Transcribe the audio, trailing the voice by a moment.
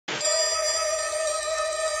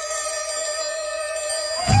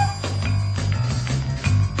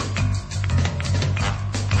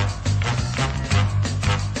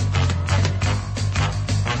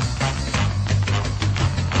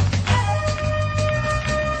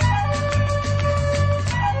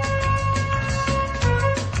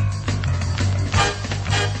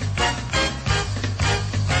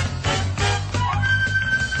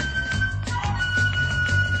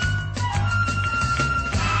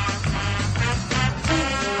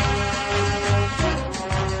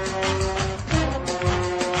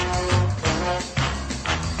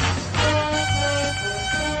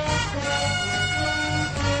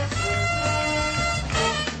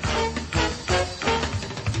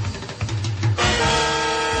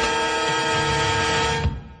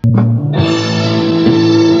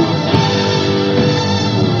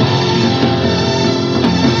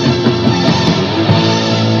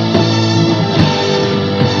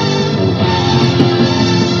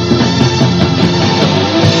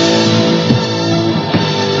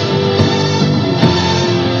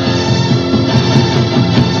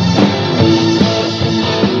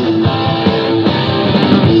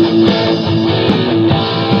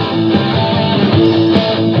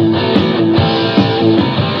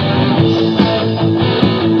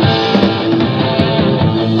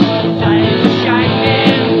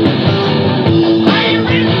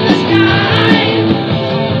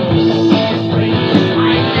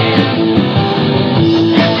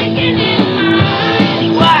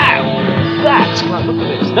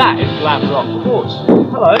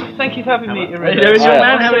you for having me. How are you doing, young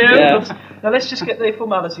man? How are you? Yeah. Now let's just get the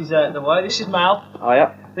formalities out of the way. This is Mal. Oh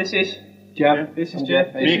yeah. This is Jeff. This is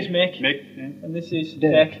Jeff. This is Mick. And this is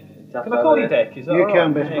Deck. Can I call you Deck? Is that You all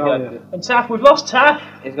can, right? best There you pal, go. yeah. And Taff, we've lost Taff.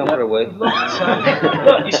 He's gone for a week. We've lost Taff.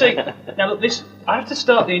 Look, you see, now look, this. I have to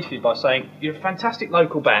start the interview by saying you're a fantastic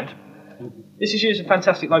local band. This is you as a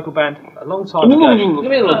fantastic local band a long time ago. What do you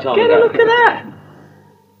mean a long time Get ago? a look at that.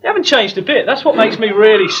 You haven't changed a bit. That's what makes me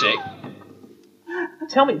really sick.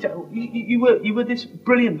 Tell me, you were this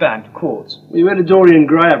brilliant band, Quartz. You went to Dorian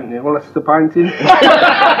Gray, haven't you? Well, that's the painting.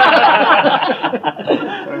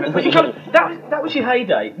 But you that was your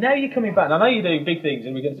heyday. Now you're coming back. And I know you're doing big things,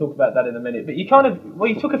 and we're going to talk about that in a minute. But you kind of,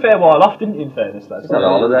 you took a fair while off, didn't you? In fairness, that's not a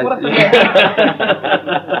holiday. What happened?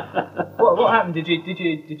 What happened? Did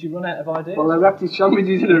you run out of ideas? Well, they wrapped his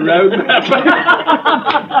sandwiches in a road map.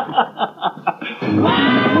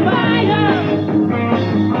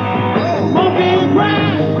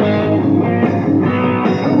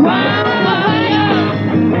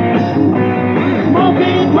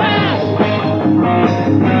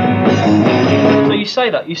 So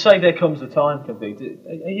you say there comes a time, Convict.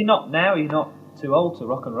 Are you not now? Are you not too old to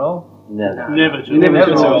rock and roll? Never. Never too old.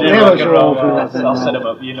 Never too old. I'll set them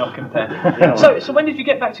up. You're not compared. So when did you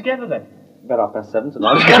get back together then? About 7:30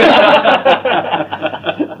 tonight.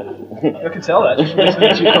 I can tell that just from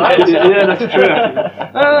listening to you play. Yeah, that's true.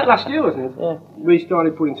 Last year, wasn't it? Yeah. We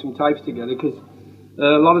started putting some tapes together because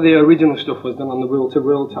a lot of the original stuff was done on the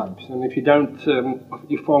reel-to-reel tapes, and if you don't,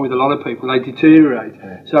 you find with a lot of people they deteriorate.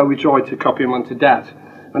 Yeah. So we tried to copy them onto that,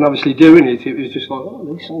 and obviously doing it, it was just like, oh,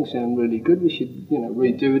 these songs sound really good. We should,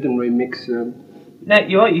 redo it and remix them. Now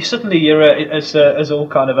you're as all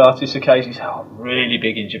kind of artists occasionally say, oh, I'm really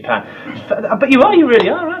big in Japan, but you really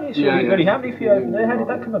are, aren't you? It's really handy for you over there. How did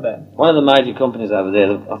that come about? One of the major companies over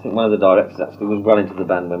there, I think one of the directors actually was well into the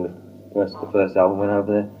band when the first album went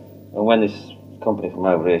over there, and when this company from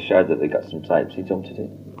over here showed that they got some tapes, he jumped at it.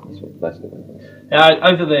 That's what basically went on. Now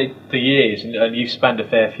over the years, and you've spanned a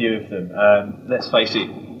fair few of them. Let's face it.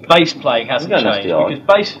 Bass playing hasn't changed because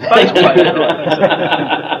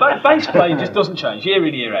bass playing just doesn't change year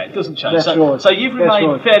in year out. It doesn't change. So you've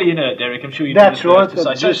remained fairly inert, Derek. I'm sure you've been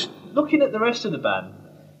to say. So looking at the rest of the band,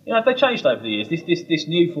 have they changed over the years? This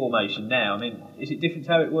new formation now. I mean, is it different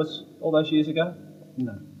to how it was all those years ago?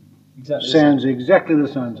 No. Exactly. Sounds exactly the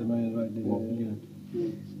same to me as I did.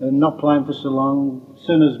 And not playing for so long. As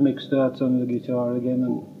soon as Mick starts on the guitar again,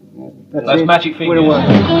 and that's those it. magic fingers. We're away.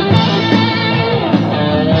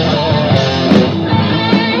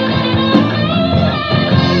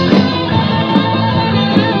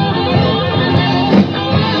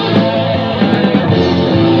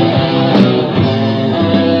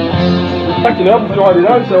 Actually, I haven't tried it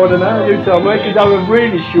out, so I don't know. You tell me, because they were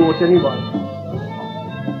really short anyway.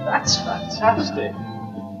 That's fantastic.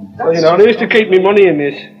 Well, they used to keep me money in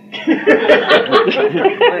this. It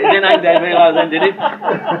didn't realise then, did it?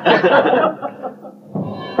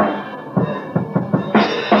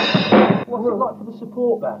 What's it like for the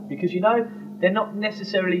support band? Because they're not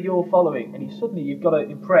necessarily your following, and you've got to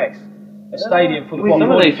impress a stadium full of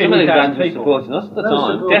some of these bands were people. supporting us at the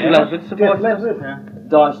time. Definitely supporting us.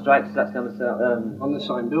 Dire Straits, that's going to sell. On the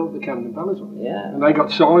same bill, the Camden Palace one. Yeah. And they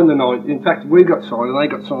got signed the night. In fact, we got signed and they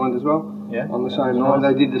got signed as well. Yeah. On the same night.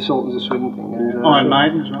 They did the Sultans of Sweden thing. And, Iron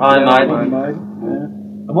Maiden as well. Iron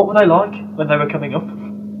Maiden. And what were they like when they were coming up?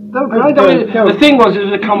 They were great. The thing was, there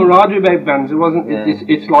was a camaraderie about bands. It wasn't.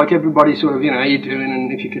 It's like everybody sort of, how you doing,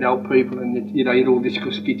 and if you could help people, and you'd all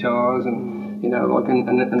discuss guitars and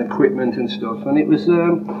and equipment and stuff. And it was, I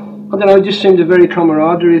don't know, it just seemed a very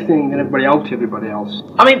camaraderie thing, and everybody helped everybody else.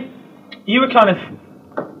 I mean, you were kind of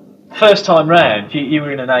first time round. You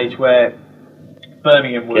were in an age where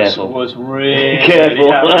Birmingham was really happening,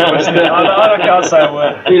 wasn't it? I can't say a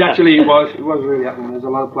word. It was really happening. There's a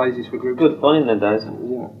lot of places for groups. Good fun in the days.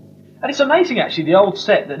 Yeah. And it's amazing, actually, the old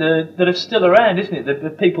set that are still around, isn't it? The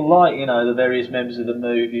people like, the various members of the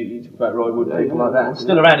Move, you talk about Roy Wood, people like that, and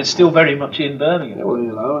still around, it's still very much in Birmingham. Yeah, well,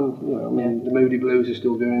 and, the Moody Blues are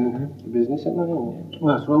still doing the business, aren't they?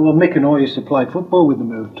 Well, Mick and I used to play football with the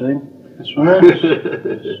Move team. That's right.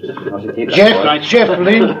 Jeff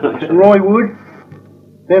Lynn, Roy Wood,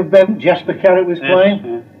 Bev Bent, Jasper Carrot was playing.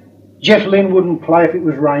 Yeah. Jeff Lynn wouldn't play if it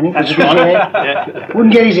was raining. That's right.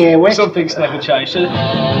 Wouldn't get his hair wet. Some things never change. I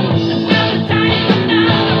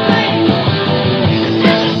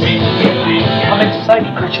meant to say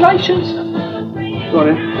congratulations.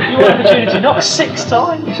 Sorry. Your opportunity, not 6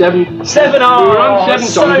 times. 7. 7. We were on 7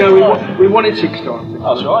 so times. No, we won it 6 times.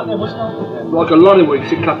 That's right. There was no. Like a lot of weeks,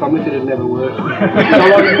 the clap on it had never worked. So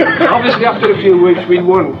like, obviously, after a few weeks, we'd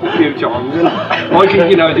won a few times. And I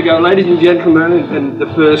could, you know, to go, ladies and gentlemen, and the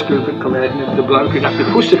first group had come out, and the bloke would have to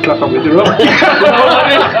push the clap on me to roll. So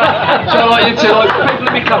like, you'd say, like, people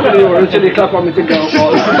would be clapping in the order until they clap on me to go.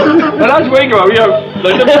 And as we go, you know,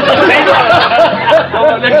 like,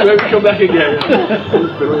 next week we come back again.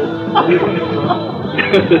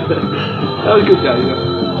 That was a good day, you know.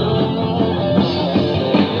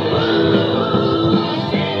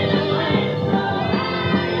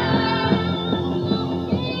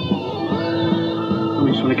 We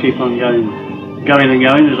just want to keep on going and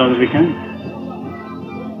going as long as we can.